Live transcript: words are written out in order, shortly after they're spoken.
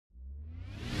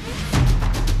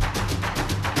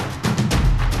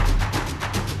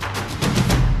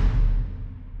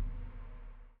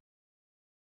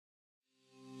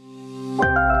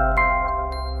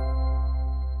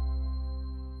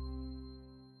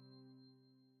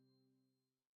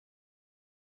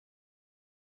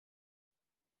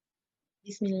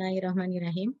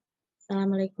Bismillahirrahmanirrahim.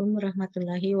 Assalamualaikum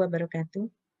warahmatullahi wabarakatuh.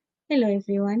 Hello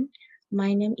everyone.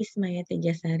 My name is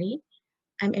Tejasari.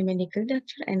 I'm a medical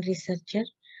doctor and researcher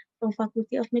from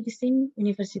Faculty of Medicine,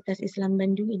 Universitas Islam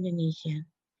Bandung, Indonesia.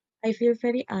 I feel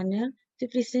very honored to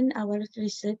present our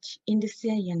research in the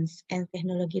Science and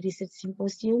Technology Research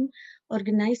Symposium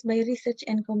organized by Research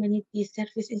and Community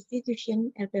Service Institution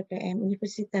LPPM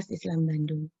Universitas Islam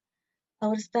Bandung.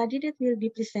 Our study that will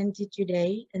be presented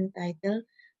today entitled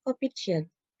KOPIDShield,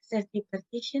 Safety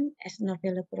Partition as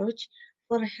Novel Approach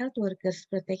for Health Workers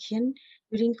Protection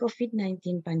during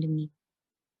COVID-19 pandemic.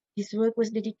 This work was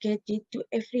dedicated to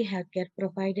every healthcare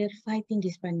provider fighting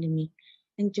this pandemic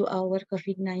and to our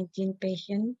COVID-19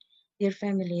 patients, their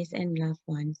families, and loved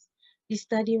ones. This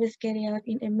study was carried out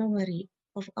in a memory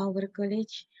of our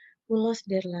colleagues who lost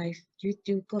their lives due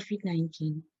to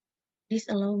COVID-19. Please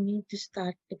allow me to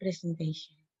start the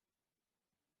presentation.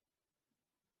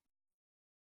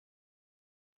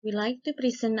 We like to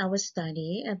present our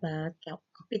study about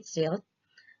KOPIDShield,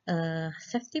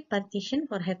 safety partition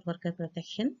for health worker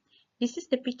protection. This is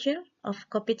the picture of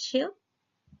KOPIDShield.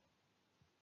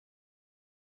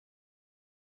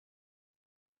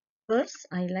 First,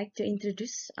 I like to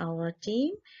introduce our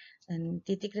team and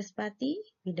Titik Respati,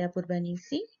 Vida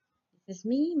Purbaningsi. This is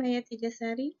me, Maya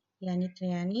Tejasari, Yani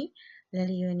Triani,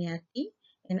 Lali Yuniarti,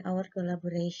 and our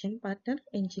collaboration partner,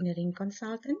 engineering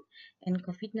consultant and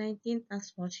COVID-19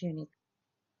 task force unit.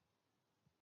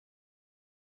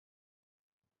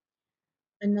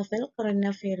 A novel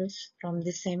coronavirus from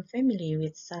the same family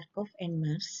with SARS-CoV and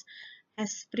MERS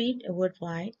has spread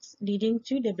worldwide, leading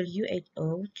to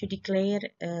WHO to declare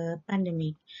a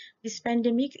pandemic. This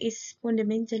pandemic is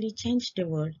fundamentally changed the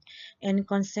world and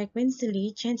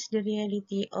consequently changed the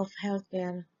reality of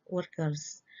healthcare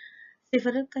workers.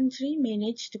 Several countries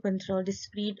managed to control the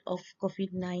spread of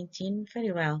COVID-19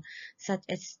 very well, such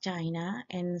as China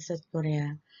and South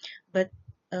Korea. But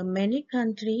many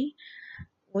countries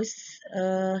was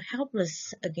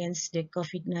helpless against the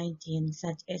COVID-19,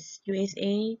 such as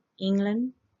USA,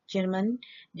 England, Germany,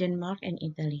 Denmark, and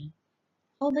Italy.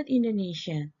 How about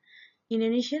Indonesia?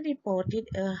 Indonesia reported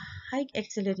a high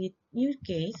accelerated new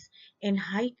case and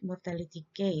high mortality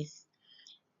case.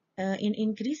 In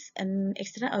increase an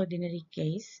extraordinary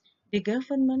case, the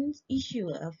government issued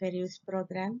a various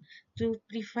program to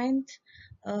prevent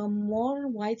more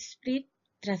widespread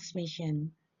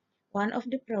transmission. One of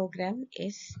the program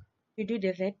is to do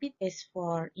the rapid test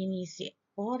for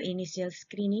initial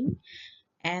screening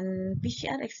and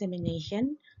PCR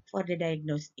examination for the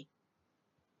diagnostic.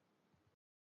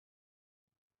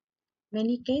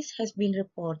 Many cases has been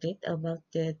reported about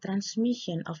the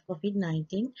transmission of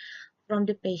COVID-19 from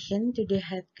the patient to the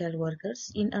healthcare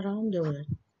workers in around the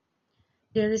world.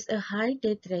 There is a high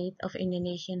death rate of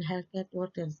Indonesian healthcare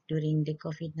workers during the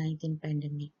COVID-19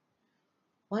 pandemic.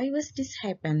 Why was this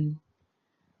happen?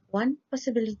 One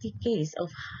possibility case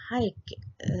of high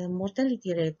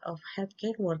mortality rate of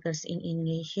healthcare workers in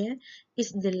Indonesia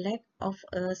is the lack of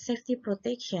safety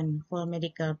protection for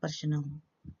medical personnel.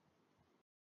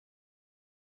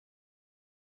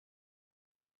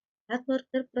 Health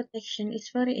worker protection is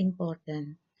very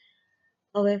important.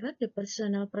 However, the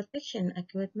personal protection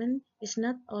equipment is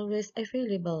not always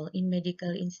available in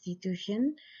medical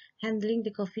institutions handling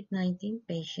the COVID-19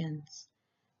 patients.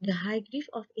 The high risk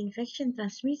of infection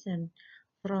transmission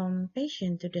from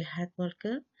patient to the health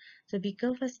worker. So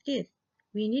because of this,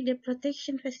 we need a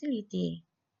protection facility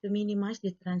to minimize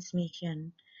the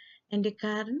transmission. And the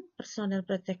current personal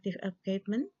protective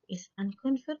equipment is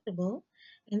uncomfortable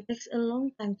and takes a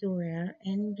long time to wear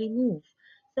and remove.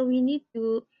 So we need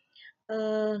to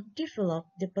develop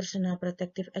the personal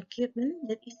protective equipment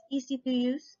that is easy to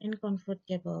use and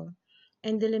comfortable.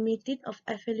 And the limited of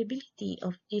availability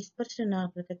of this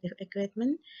personal protective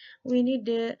equipment, we need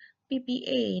the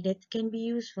PPA that can be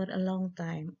used for a long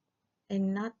time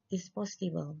and not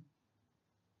disposable.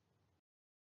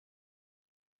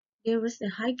 There was a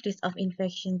high risk of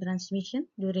infection transmission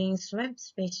during swab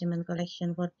specimen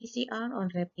collection for PCR or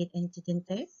rapid antigen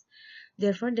tests.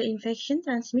 Therefore, the infection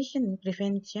transmission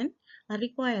prevention are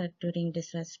required during the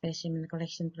swab specimen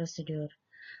collection procedure.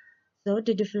 So,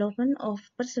 the development of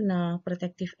personal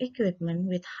protective equipment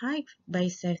with high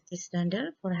biosafety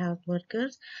standard for health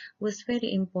workers was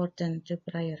very important to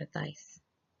prioritize.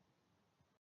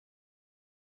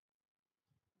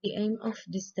 The aim of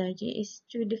this study is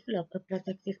to develop a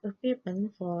protective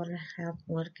equipment for health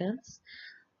workers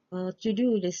to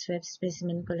do the swab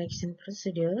specimen collection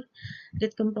procedure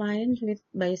that compliant with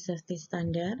biosafety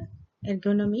standard,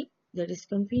 ergonomic, that is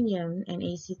convenient and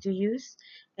easy to use,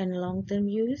 and long-term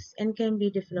use, and can be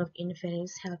developed in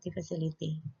various healthy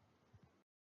facilities.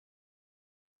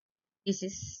 This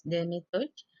is the method.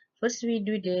 First, we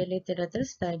do the literature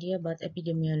study about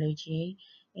epidemiology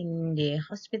in the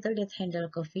hospital that handle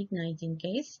COVID-19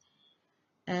 case,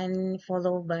 and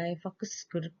followed by focus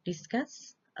group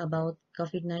discuss about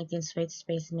COVID-19 sweat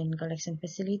specimen collection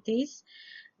facilities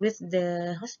with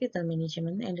the hospital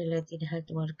management and related health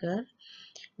worker.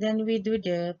 Then we do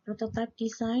the prototype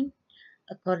design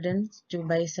according to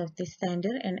by safety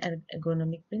standard and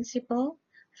ergonomic principle,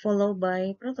 followed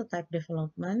by prototype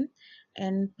development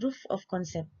and proof of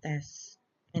concept test.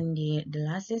 And the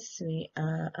last is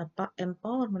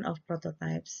empowerment of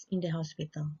prototypes in the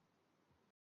hospital.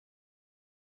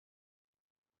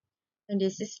 And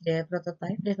this is the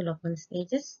prototype development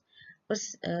stages.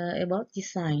 First, about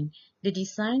design. The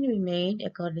design we made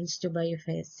according to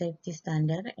biosafety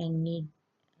standard and need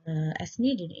as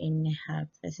needed in health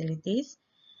facilities.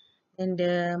 Then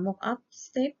the mock-up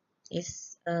step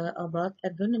is about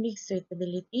ergonomic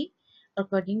suitability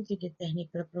according to the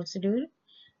technical procedure.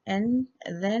 And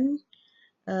then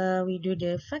we do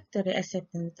the factory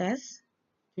acceptance test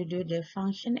to do the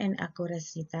function and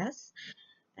accuracy test,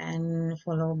 and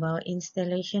followed by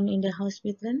installation in the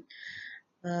hospital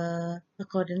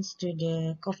according to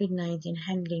the COVID-19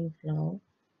 handling flow.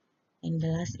 And the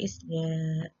last is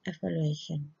the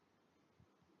evaluation.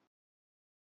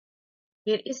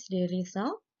 Here is the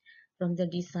result from the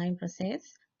design process.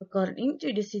 According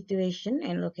to the situation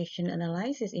and location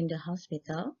analysis in the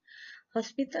hospital,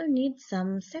 hospital needs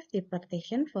some safety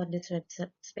partition for the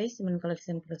specimen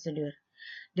collection procedure.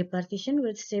 The partition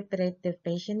will separate the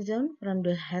patient zone from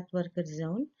the health worker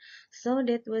zone, so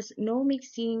there was no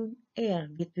mixing air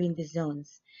between the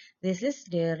zones. This is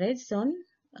the red zone,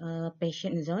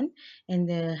 patient zone, and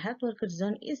the health worker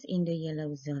zone is in the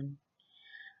yellow zone.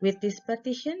 With this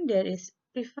partition, there is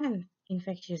prevent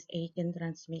infectious agent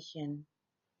transmission.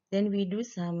 Then we do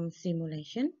some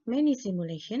simulation, many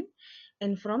simulation,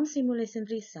 and from simulation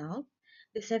result,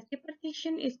 the safety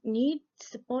partition is need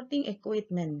supporting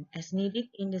equipment as needed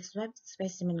in the swab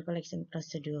specimen collection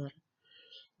procedure.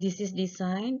 This is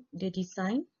the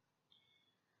design.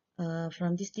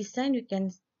 From this design, you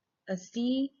can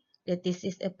see that this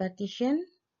is a partition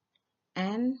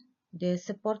and the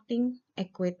supporting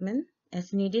equipment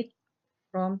as needed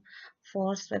from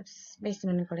for swab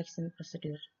specimen collection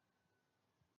procedure.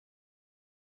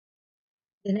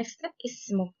 The next step is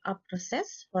mock-up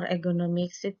process for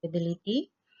ergonomic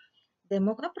suitability. The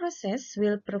mock-up process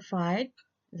will provide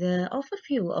the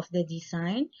overview of the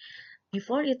design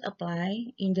before it apply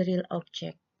in the real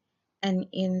object. And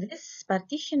in this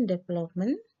partition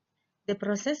development, the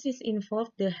process is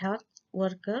involved the health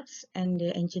workers and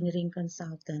the engineering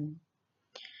consultant.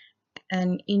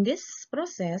 And in this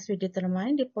process, we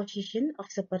determine the position of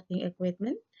supporting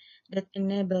equipment that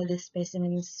enable the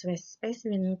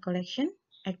specimen collection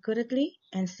accurately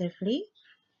and safely.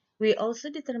 We also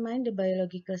determine the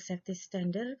biological safety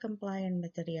standard compliant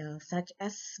materials, such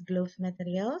as glove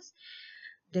materials.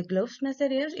 The gloves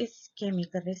material is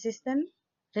chemical resistant,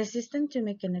 resistant to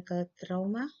mechanical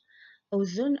trauma,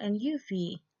 ozone and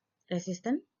UV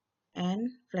resistant, and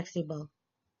flexible.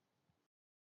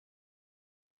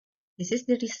 This is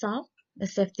the result, the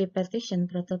safety partition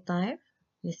prototype.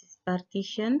 This is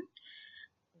partition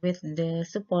with the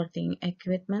supporting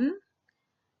equipment,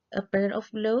 a pair of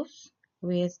gloves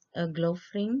with a glove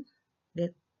ring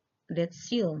that, that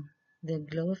seal the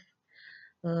glove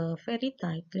very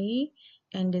tightly,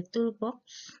 and the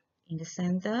toolbox in the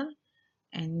center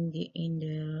and in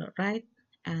the right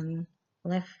and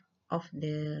left of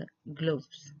the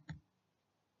gloves.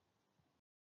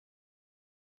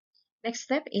 Next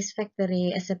step is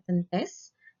factory acceptance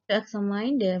test to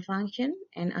examine the function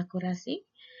and accuracy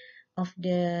of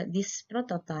this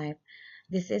prototype.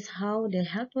 This is how the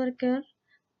health worker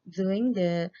doing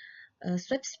the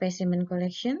swab specimen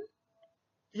collection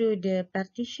through the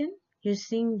partition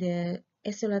using the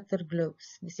isolator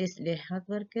gloves. This is the health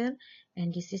worker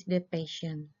and this is the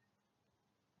patient.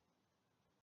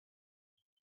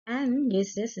 And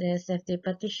this is the safety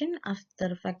partition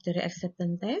after factory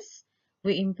acceptance test.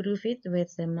 We improve it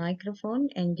with the microphone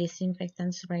and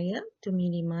disinfectant sprayer to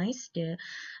minimize the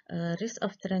risk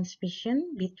of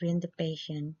transmission between the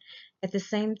patient. At the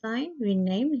same time, we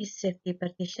name this safety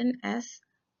partition as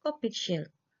KOPIDShield.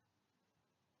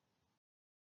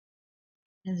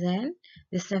 And then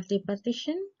the safety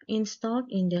partition installed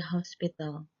in the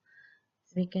hospital.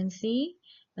 So we can see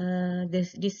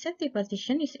this safety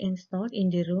partition is installed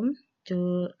in the room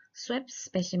to swab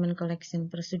specimen collection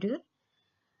procedure.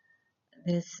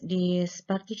 This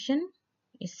partition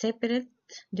is separate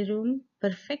the room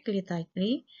perfectly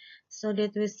tightly so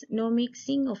that there is no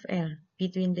mixing of air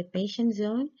between the patient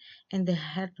zone and the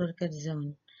health worker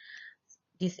zone.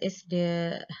 This is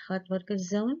the health worker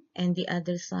zone, and the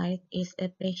other side is a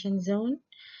patient zone.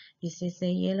 This is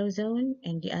a yellow zone,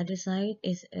 and the other side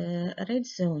is a red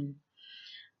zone.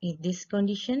 This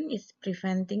condition is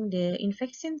preventing the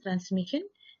infection transmission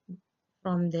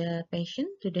from the patient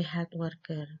to the health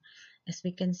worker. As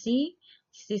we can see,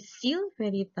 this is sealed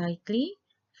very tightly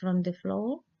from the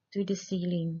floor to the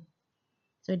ceiling.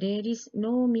 So there is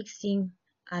no mixing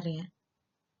area.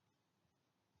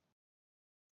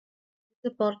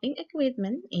 Supporting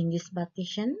equipment in this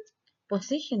partition,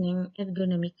 positioning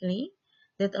ergonomically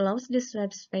that allows the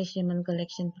swab specimen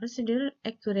collection procedure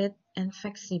accurate and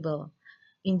flexible.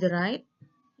 In the right,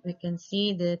 we can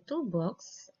see the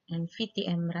toolbox and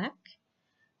VTM rack,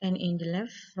 and in the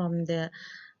left from the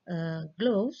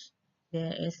gloves,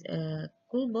 there is a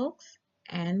cool box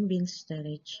and bin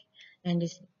storage. And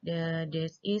this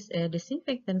is a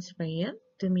disinfectant sprayer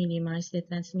to minimize the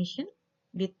transmission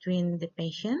between the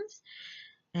patients.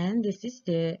 And this is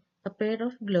a pair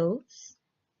of gloves,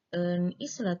 an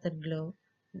insulated glove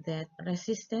that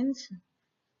resistance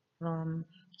from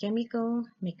chemical,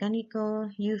 mechanical,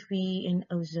 UV, and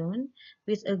ozone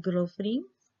with a glove ring.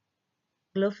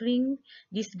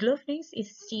 This glove ring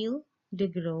is seal the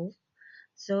glove,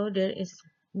 so there is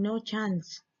no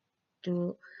chance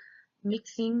to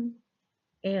mixing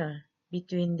air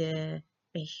between the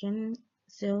patient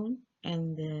zone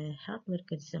and the health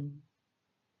worker zone.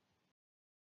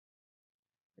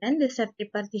 Then the safety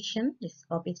partition, this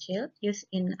KOPIDShield, used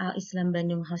in Al Islam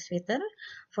Bandung Hospital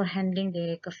for handling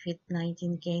the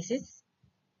COVID-19 cases.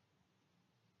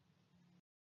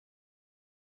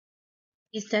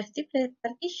 The safety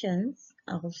partitions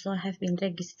also have been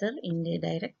registered in the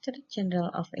Directorate General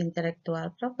of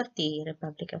Intellectual Property,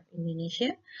 Republic of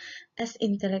Indonesia, as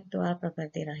intellectual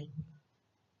property right.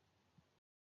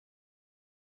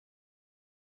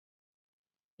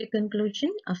 The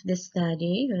conclusion of the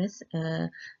study was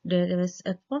there was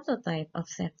a prototype of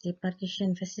safety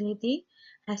partition facility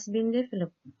has been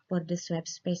developed for the swab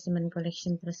specimen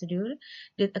collection procedure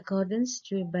that accordance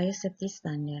to biosafety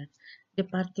standard. The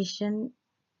partition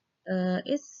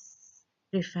is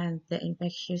prevent the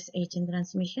infectious agent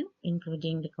transmission,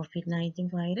 including the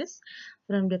COVID-19 virus,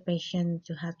 from the patient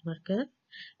to health worker,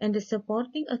 and the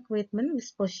supporting equipment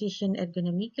is positioned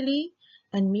ergonomically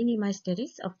and minimize the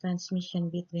risk of transmission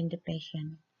between the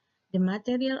patient. The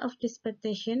material of these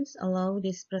partitions allow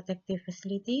this protective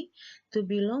facility to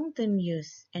be long-term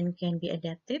use and can be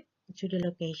adapted to the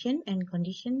location and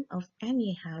condition of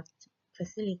any health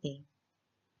facility.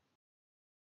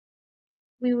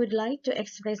 We would like to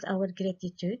express our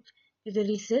gratitude to the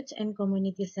Research and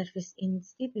Community Service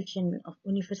Institution of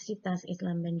Universitas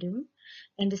Islam Bandung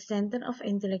and the Center of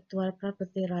Intellectual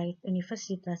Property Right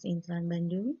Universitas Islam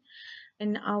Bandung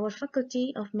and our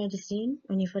Faculty of Medicine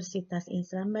Universitas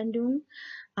Islam Bandung,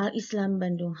 Al Islam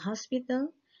Bandung Hospital,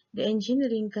 the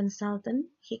engineering consultant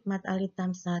Hikmat Ali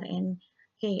Tamsar and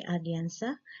K.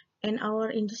 Ardiansa, and our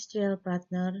industrial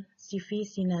partner CV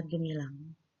Sinar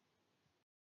Gemilang.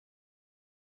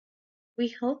 We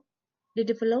hope the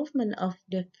development of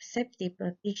the safety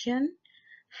partition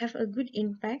have a good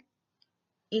impact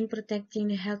in protecting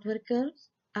the health workers,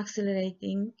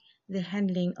 accelerating the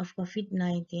handling of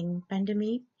COVID-19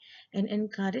 pandemic, and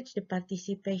encourage the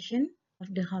participation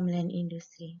of the homeland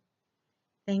industry.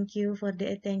 Thank you for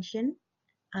the attention.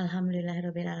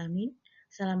 Alhamdulillahirabbil alamin.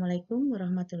 Assalamualaikum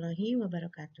warahmatullahi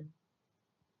wabarakatuh.